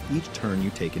points with each turn you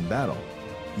take in battle.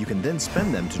 You can then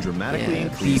spend them to dramatically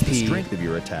increase the BP. strength of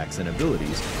your attacks and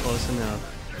abilities, Close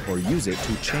enough. or use it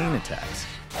to chain attacks.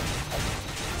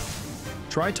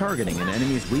 Try targeting an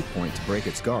enemy's weak point to break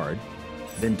its guard,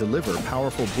 then deliver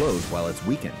powerful blows while it's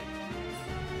weakened.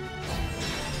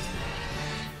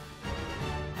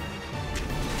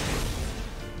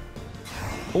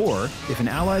 Or, if an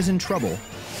ally's in trouble,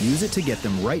 use it to get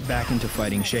them right back into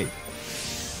fighting shape.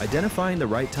 Identifying the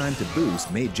right time to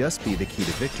boost may just be the key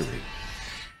to victory.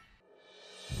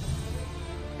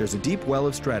 There's a deep well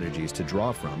of strategies to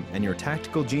draw from, and your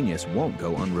tactical genius won't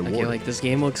go unrewarded. Okay, like this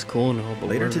game looks cool and all, but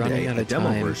Later we're running today, out a of demo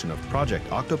time. version of Project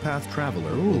Octopath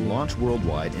Traveler will launch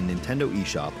worldwide in Nintendo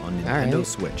eShop on Nintendo Alright.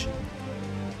 Switch.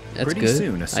 That's Pretty good.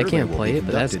 soon, a I survey can't will play be it,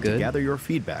 but that's conducted to good. gather your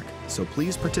feedback, so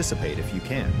please participate if you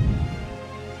can.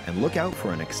 And look out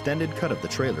for an extended cut of the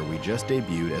trailer we just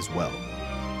debuted as well.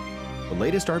 The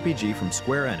latest RPG from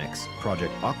Square Enix,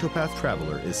 Project Octopath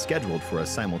Traveler, is scheduled for a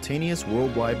simultaneous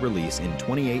worldwide release in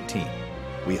 2018.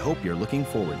 We hope you're looking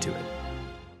forward to it.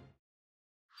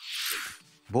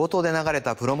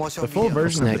 The full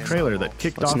version of the trailer that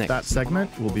kicked What's off next? that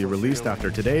segment will be released after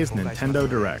today's Nintendo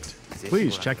Direct.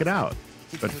 Please check it out.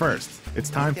 But first, it's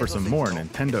time for some more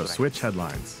Nintendo Switch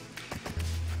headlines.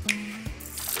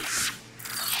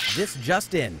 This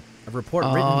just in. A report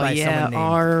written by yeah, someone named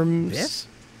ARMS. Biff?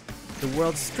 The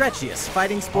world's stretchiest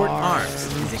fighting sport, ARMS,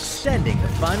 is extending the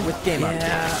fun with game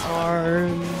updates.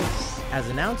 ARMS. As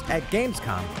announced at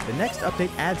Gamescom, the next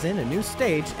update adds in a new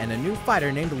stage and a new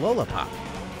fighter named Lollipop,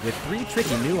 with 3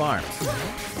 tricky new arms.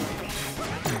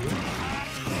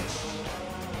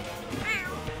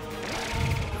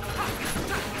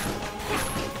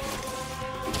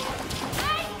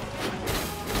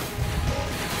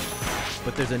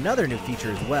 But there's another new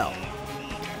feature as well.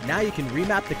 Now you can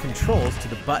remap the controls to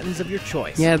the buttons of your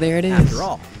choice. Yeah, there it is. After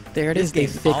all, There it this is. They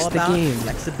game's fixed all the about game.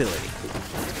 flexibility.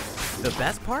 The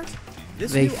best part?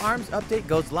 This They new ARMS update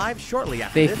goes live shortly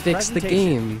after They this fixed the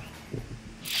presentation. game.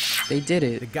 They did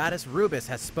The it. goddess Rubis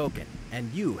has spoken,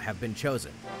 and you have been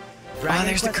chosen. Dragon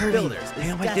there's the Quest Kirby. Builders is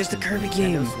Damn, like, there's the destined for Kirby Nintendo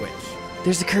game. Switch.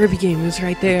 There's the Kirby game. It was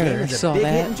right The there. game I is a saw big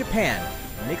hit in that. Japan,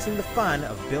 mixing the fun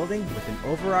of building with an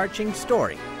overarching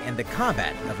story and the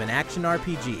combat of an action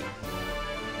RPG.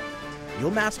 You'll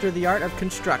master the art of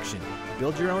construction,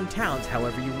 build your own towns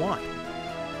however you want,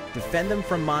 defend them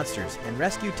from monsters, and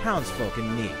rescue townsfolk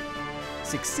in need.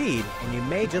 Succeed, and you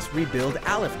may just rebuild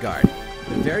Alifgard,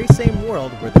 the very same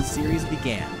world where the series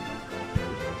began.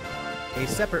 A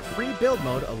separate free build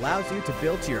mode allows you to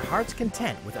build to your heart's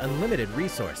content with unlimited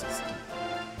resources.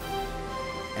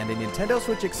 and a Nintendo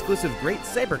Switch exclusive Great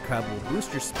Saber Cub will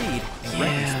boost your speed and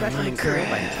grant you special material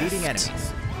by defeating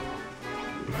enemies.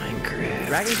 Minecraft.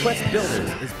 Dragon Quest Builders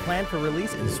is planned for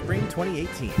release in spring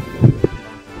 2018.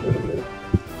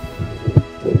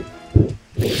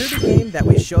 The Kirby game that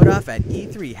we showed off at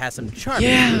E3 has some charming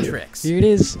new tricks. Here it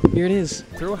is. Here it is.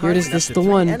 Throw Here it is. hard This is enough the to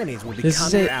one. enemies will This become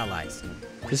is your it. allies.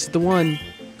 This is the one.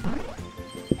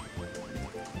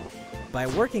 By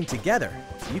working together,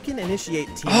 you can initiate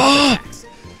team attacks.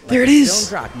 Like There it a is. Stone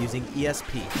Drop using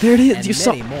ESP. There it is. And You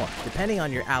saw- many more, depending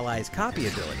on your allies' copy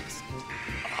abilities.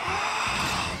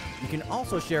 You can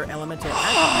also share elemental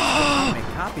attributes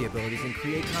to automate copy abilities and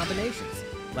create combinations,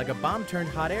 like a bomb-turned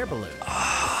hot air balloon.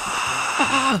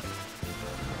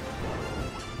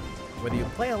 Whether you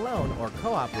play alone or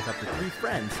co-op with up to 3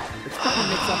 friends, it's fun to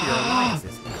mix up your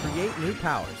alliances and create new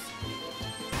powers.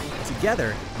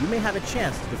 Together, you may have a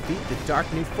chance to defeat the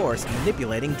dark new force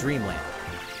manipulating Dreamland.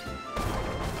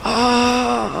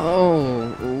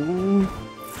 Oh. Ooh.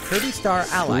 Kirby Star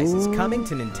Allies is coming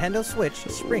to Nintendo Switch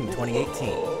spring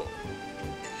 2018.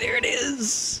 There it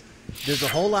is. There's a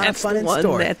whole lot That's of fun the in one.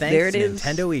 store There thanks it to is.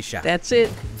 Nintendo eShop. That's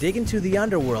it. Dig into the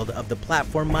underworld of the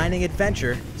platform mining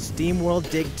adventure SteamWorld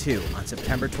Dig 2 on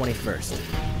September 21st.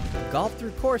 Golf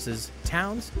through courses,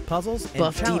 towns, puzzles, and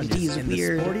Buff challenges DVD's in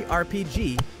weird. the sporty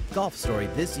RPG Golf Story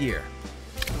this year.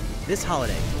 This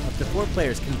holiday, up to 4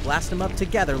 players can blast them up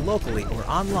together locally or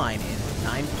online in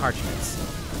 9 parchments.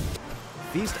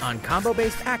 Feast on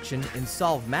combo-based action and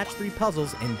solve match 3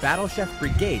 puzzles in Battle Chef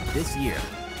Brigade this year.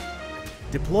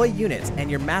 Deploy units and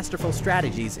your masterful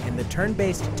strategies in the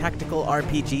turn-based tactical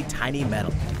RPG Tiny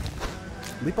Metal.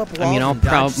 Leap up walls I mean, I'll and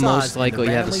dodge saws most in likely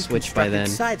the have a randomly Switch by constructed then.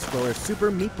 Side-scroller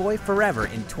Super Meat Boy Forever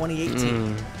in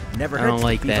 2018. Never I hurts don't to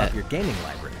like beef that. up your gaming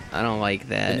library. I don't like The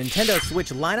that. Nintendo Switch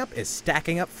lineup is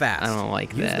stacking up fast. I don't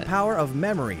like Use that. the power of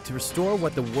memory to restore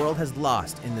what the world has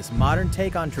lost in this modern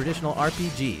take on traditional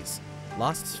RPGs.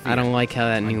 Lost Sphere. I don't like how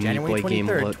that on new Meat January Boy game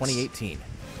 23rd, looks. 2018.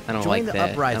 I don't Join like the that.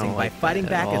 I uprising don't by like fighting that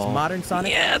back at as all. modern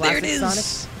Sonic, Yeah, there classic it is.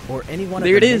 Sonic, or any one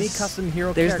There of it the many is. custom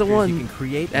hero There's the characters one. you can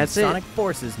create That's in it. Sonic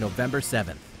Forces November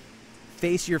 7th.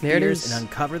 Face your There it fears is. and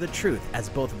uncover the truth as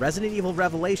both Resident Evil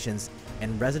Revelations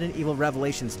and Resident Evil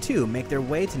Revelations 2 make their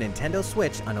way to Nintendo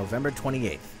Switch on November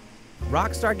 28th.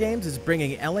 Rockstar Games is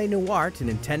bringing LA Noire to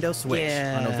Nintendo Switch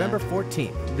on November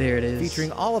 14th. There it is.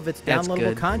 Featuring all of its That's downloadable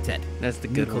good. content. That's the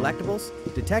New good one. collectibles,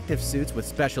 detective suits with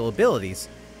special abilities,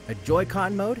 a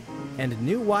Joy-Con mode, and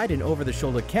new wide and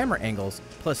over-the-shoulder camera angles,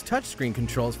 plus touchscreen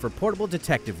controls for portable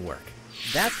detective work.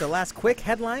 That's the last quick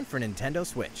headline for Nintendo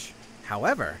Switch.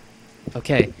 However,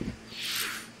 Okay.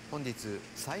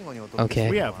 Okay.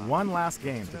 We have one last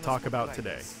game to talk about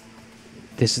today.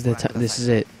 This is the time. This is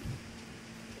it.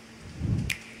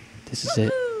 This is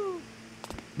it.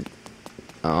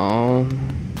 Oh.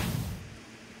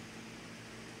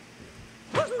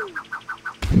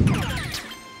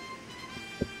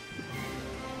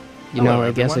 You know, Hello,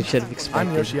 I guess I everyone. should have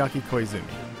I'm expected. Yoshiaki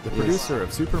Koizumi, the producer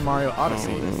of Super Mario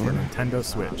Odyssey for Nintendo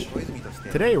Switch.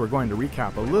 Today we're going to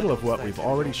recap a little of what we've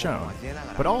already shown,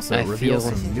 but also I reveal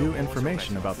feel- some new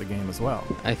information about the game as well.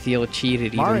 I feel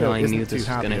cheated even Mario though I isn't knew too this was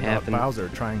happy gonna about happen. Bowser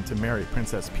trying to marry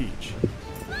Princess Peach.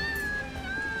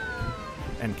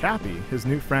 And Cappy, his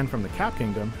new friend from the Cap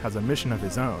Kingdom, has a mission of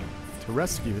his own, to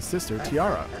rescue his sister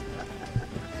Tiara.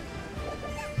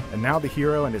 And now the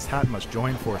hero and his hat must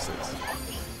join forces.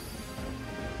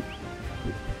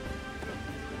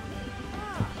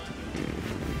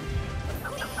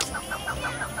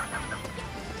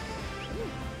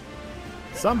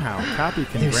 Somehow, Cappy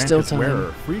can There's grant still his time.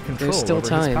 wearer free control still over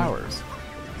time. his powers.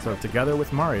 So together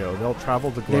with Mario, they'll travel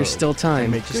the globe. There's still time.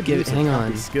 And make Just good give- use of hang on.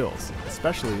 Cappy's skills,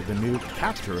 especially the new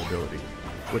capture ability,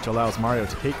 which allows Mario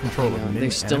to take control Hang of on, many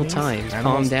there's still enemies, time. Calm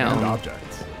animals, down. and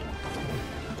objects.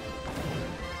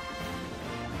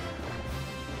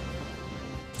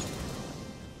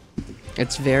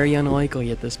 It's very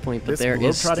unlikely at this point, but This there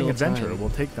is still globe-trotting adventure time. will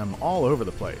take them all over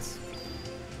the place.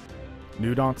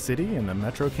 New Donk City in the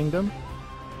Metro Kingdom,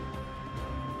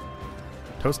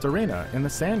 Tostarena in the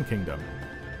Sand Kingdom,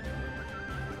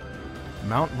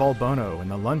 Mount Volbono in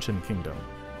the Luncheon Kingdom,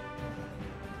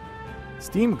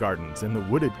 Steam Gardens in the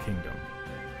Wooded Kingdom,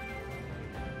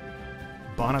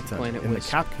 Bonneton Planet in the Wisp,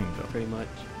 Cap Kingdom, pretty much.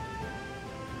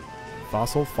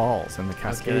 Fossil Falls in the Okay,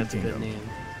 Cascade that's a good Kingdom. name.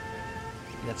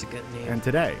 That's a good name. And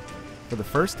today, for the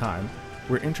first time,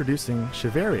 we're introducing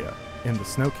Shiveria in the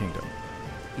Snow Kingdom.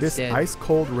 He's This dead.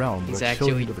 ice-cold realm He's will chill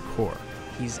you actually- to the core.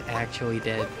 He's actually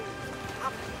dead.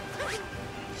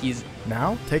 He's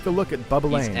Now, take a look at Bubba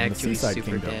he's Lane in the actually Seaside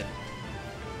super Kingdom. dead.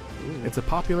 Ooh. It's a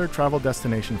popular travel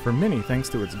destination for many thanks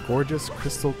to its gorgeous,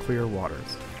 crystal clear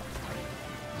waters.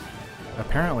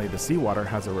 Apparently, the seawater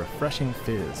has a refreshing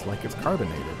fizz, like it's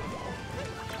carbonated.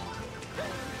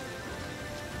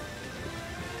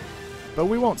 But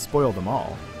we won't spoil them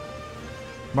all.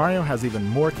 Mario has even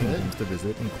more kingdoms to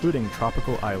visit, including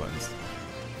tropical islands.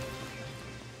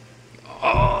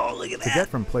 Oh, look at that! To get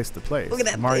from place to place, Look at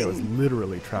that Mario thing. is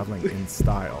literally traveling in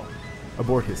style,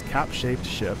 aboard his cap-shaped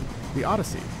ship, the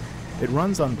Odyssey. It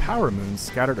runs on power moons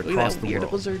scattered Look across at that the weird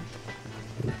world. lizard.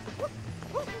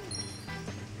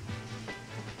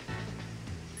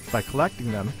 By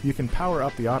collecting them, you can power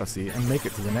up the Odyssey and make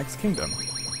it to the next kingdom.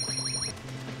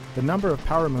 The number of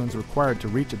power moons required to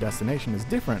reach a destination is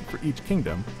different for each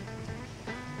kingdom,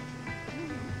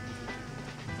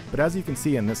 but as you can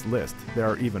see in this list, there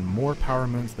are even more power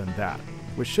moons than that,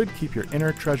 which should keep your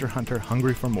inner treasure hunter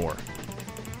hungry for more.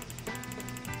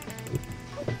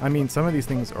 I mean, some of these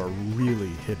things are really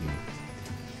hidden.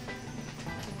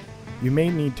 You may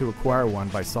need to acquire one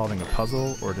by solving a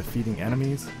puzzle or defeating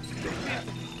enemies.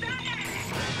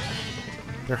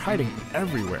 They're hiding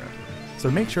everywhere,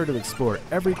 so make sure to explore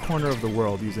every corner of the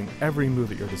world using every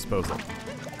move at your disposal.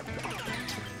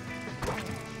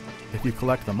 If you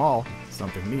collect them all,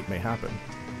 something neat may happen.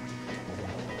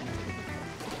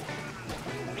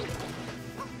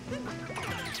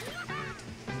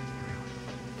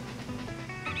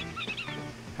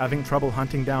 Having trouble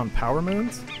hunting down power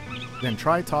moons? Then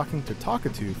try talking to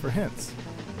Talkatoo for hints.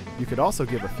 You could also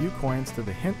give a few coins to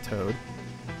the Hint Toad,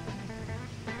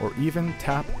 or even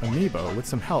tap Amiibo with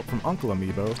some help from Uncle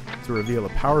Amiibo to reveal a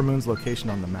power moon's location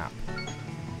on the map.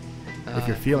 If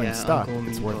you're feeling yeah, stuck, Uncle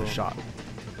it's worth a Amiibo. shot.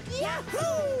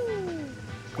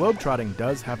 Globetrotting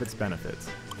does have its benefits.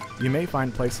 You may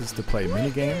find places to play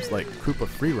minigames like Koopa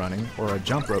Freerunning or a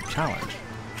jump rope challenge.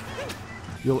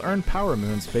 You'll earn power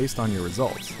moons based on your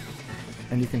results,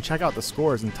 and you can check out the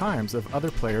scores and times of other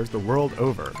players the world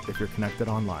over if you're connected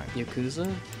online.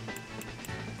 Yakuza?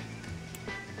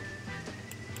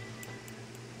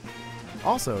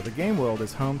 Also, the game world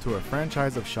is home to a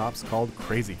franchise of shops called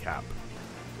Crazy Cap.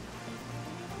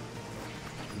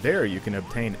 There you can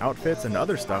obtain outfits and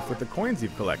other stuff with the coins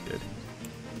you've collected.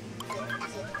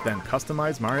 Then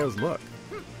customize Mario's look.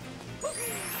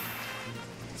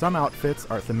 Some outfits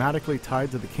are thematically tied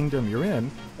to the kingdom you're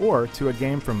in, or to a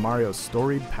game from Mario's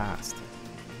storied past.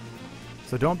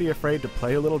 So don't be afraid to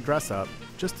play a little dress up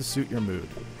just to suit your mood.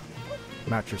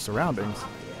 Match your surroundings,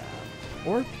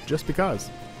 or just because.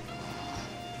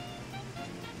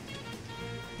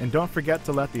 And don't forget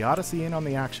to let the Odyssey in on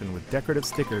the action with decorative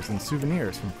stickers and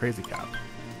souvenirs from Crazy Cap.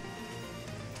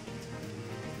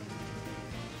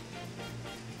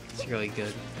 It's really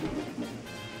good.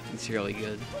 It's really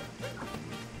good.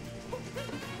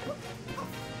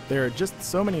 There are just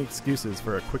so many excuses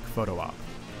for a quick photo op.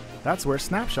 That's where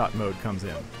snapshot mode comes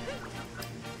in.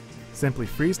 Simply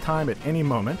freeze time at any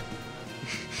moment,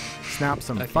 snap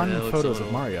some Okay, fun that looks a photos of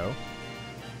little- Mario,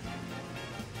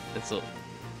 It's a...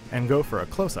 and go for a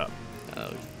close-up.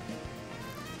 Oh,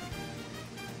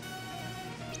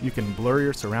 You can blur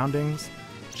your surroundings,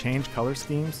 change color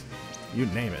schemes, you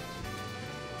name it.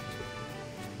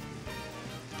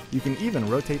 You can even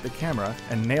rotate the camera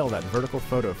and nail that vertical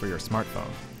photo for your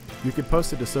smartphone. You could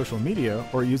post it to social media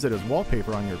or use it as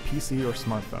wallpaper on your PC or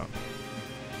smartphone.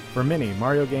 For many,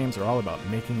 Mario games are all about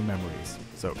making memories,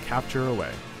 so capture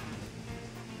away.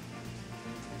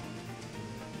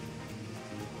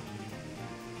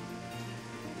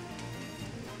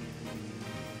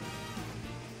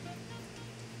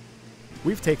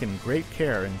 We've taken great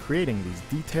care in creating these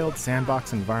detailed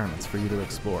sandbox environments for you to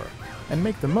explore, and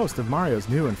make the most of Mario's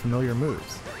new and familiar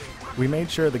moves. We made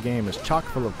sure the game is chock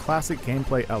full of classic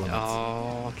gameplay elements,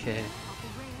 oh, okay.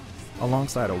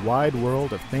 alongside a wide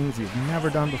world of things you've never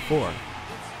done before.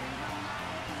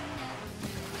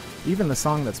 Even the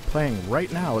song that's playing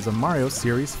right now is a Mario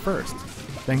series first,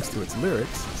 thanks to its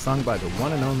lyrics sung by the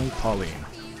one and only Pauline.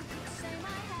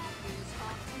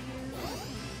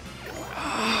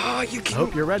 Oh, you I can...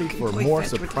 hope you're ready for play more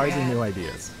fetch with surprising that. new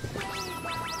ideas.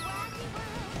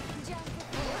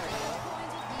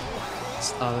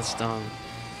 Oh, that's dumb.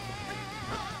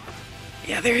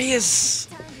 Yeah, there he is!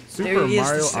 Super There he is,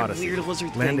 Mario this Odyssey, weird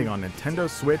lizard landing thing. on Nintendo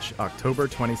Switch October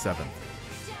 27th.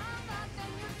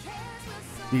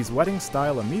 These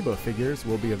wedding-style amiibo figures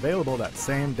will be available that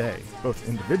same day, both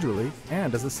individually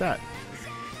and as a set.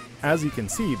 As you can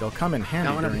see, they'll come in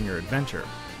handy No, no. during your adventure.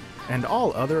 And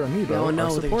all other amiibo No, are no,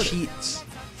 they're supported. cheats.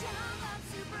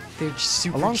 They're just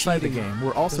super Alongside cheating. the game,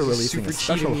 we're also Those are releasing super a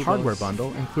special cheating hardware amiibos.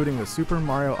 bundle, including the Super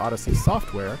Mario Odyssey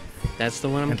software That's the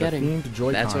one I'm and getting. the themed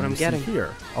Joy-Con That's what I'm you see getting.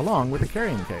 here, along with a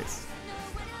carrying case.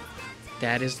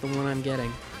 That is the one I'm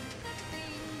getting.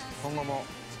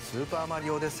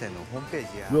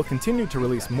 We'll continue to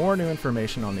release more new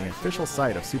information on the official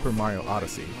site of Super Mario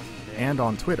Odyssey and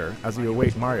on Twitter as we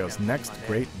await Mario's next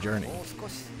great journey.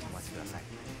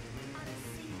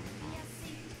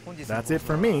 That's it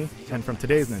for me and from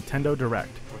today's Nintendo Direct.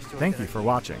 Thank you for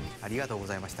watching.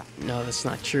 No, that's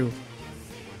not true.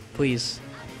 Please.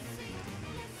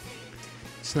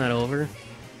 It's not over.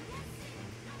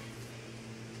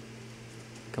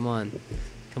 Come on.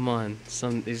 Come on.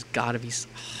 There's gotta be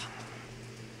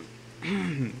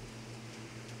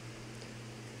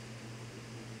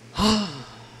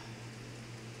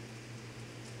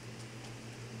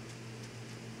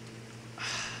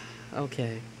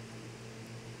Okay.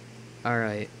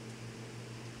 Alright.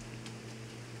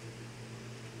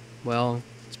 Well,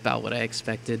 it's about what I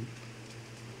expected.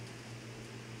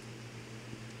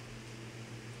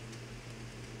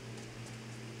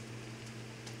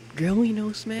 Really,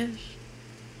 no Smash?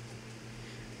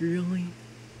 Really?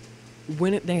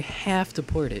 They have to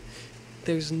port it.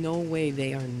 There's no way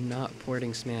they are not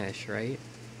porting Smash, right?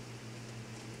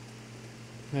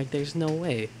 Like, there's no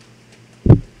way.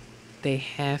 They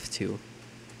have to.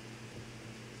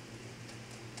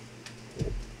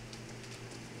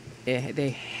 They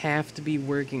have to be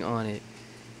working on it.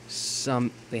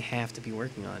 They have to be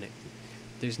working on it.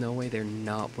 There's no way they're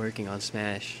not working on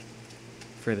Smash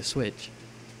for the Switch.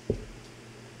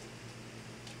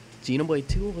 Xenoblade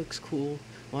 2 looks cool.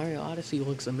 Mario Odyssey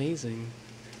looks amazing.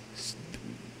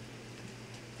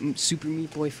 Super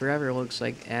Meat Boy Forever looks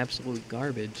like absolute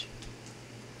garbage.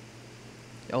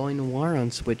 L.A. Noire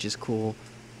on Switch is cool.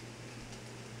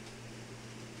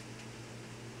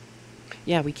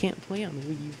 Yeah, we can't play on the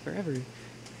Wii U forever.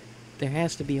 There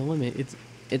has to be a limit.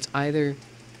 It's either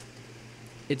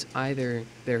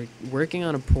they're working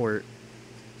on a port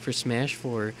for Smash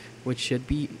 4, which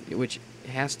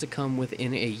has to come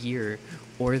within a year,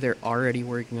 or they're already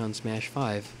working on Smash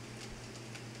 5.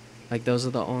 Like, those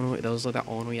are the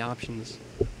only options.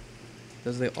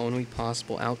 Those are the only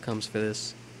possible outcomes for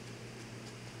this.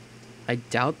 I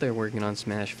doubt they're working on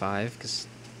Smash 5 because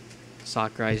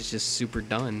Sakurai is just super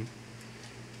done.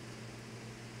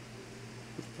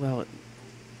 Well,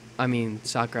 I mean,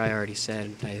 Sakurai already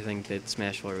said, I think, that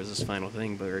Smash 4 was his final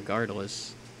thing, but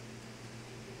regardless.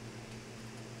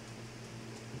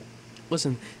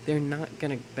 Listen, they're not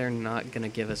gonna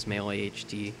give us Melee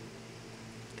HD.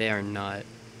 They are not.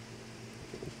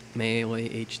 Melee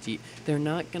HD. They're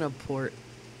not gonna port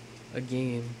a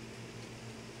game.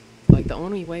 Like, the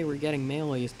only way we're getting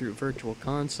Melee is through Virtual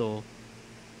Console.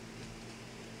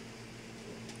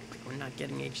 Like, we're not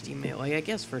getting HD Melee. I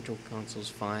guess Virtual Console's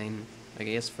fine. I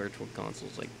guess Virtual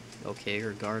Console's, like, okay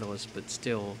regardless, but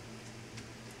still.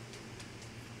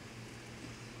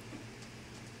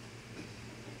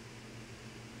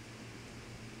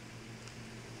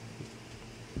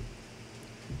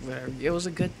 It was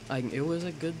a good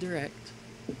direct.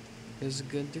 It was a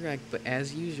good direct, but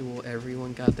as usual,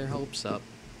 everyone got their hopes up.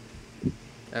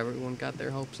 Everyone got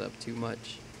their hopes up too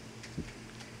much.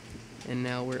 And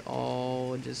now we're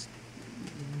all just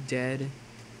dead.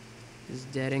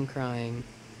 Just dead and crying.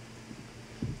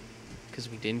 Because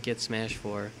we didn't get Smash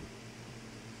 4.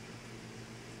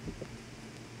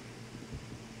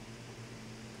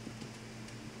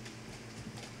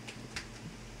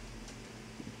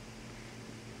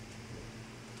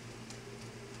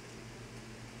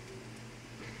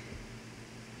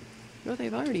 No,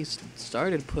 they've already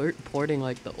started porting,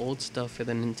 like, the old stuff for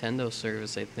the Nintendo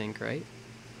service, I think, right?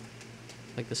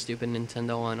 Like the stupid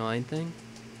Nintendo Online thing?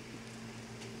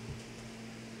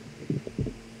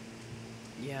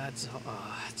 Yeah,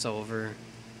 it's over.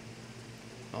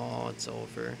 Oh, it's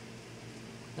over.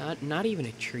 Not even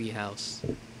a treehouse.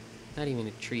 Not even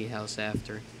a treehouse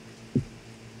after.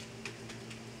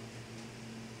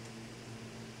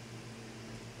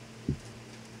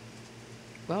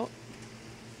 Well,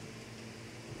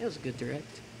 it was a good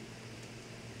direct.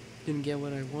 Didn't get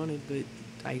what I wanted, but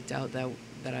I doubt that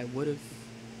I would have.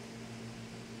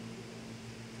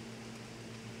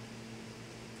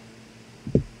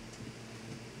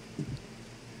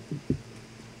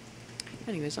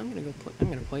 Anyways, I'm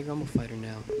gonna play Rumble Fighter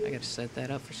now. I gotta set that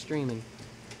up for streaming.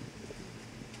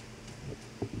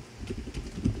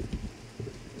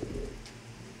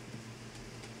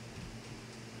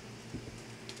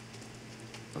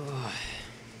 Ugh.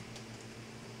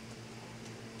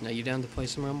 Now, you down to play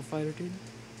some Rumble Fighter, dude?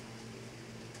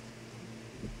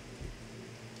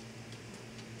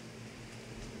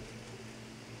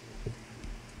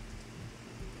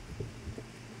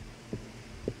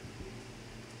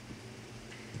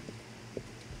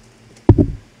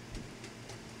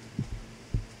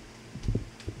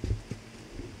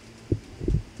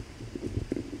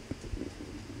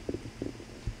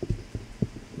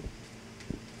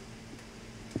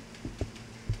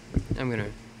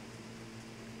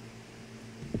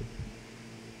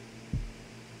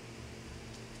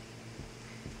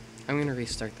 I'm gonna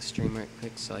restart the stream right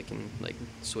quick so I can like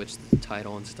switch the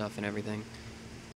title and stuff and everything.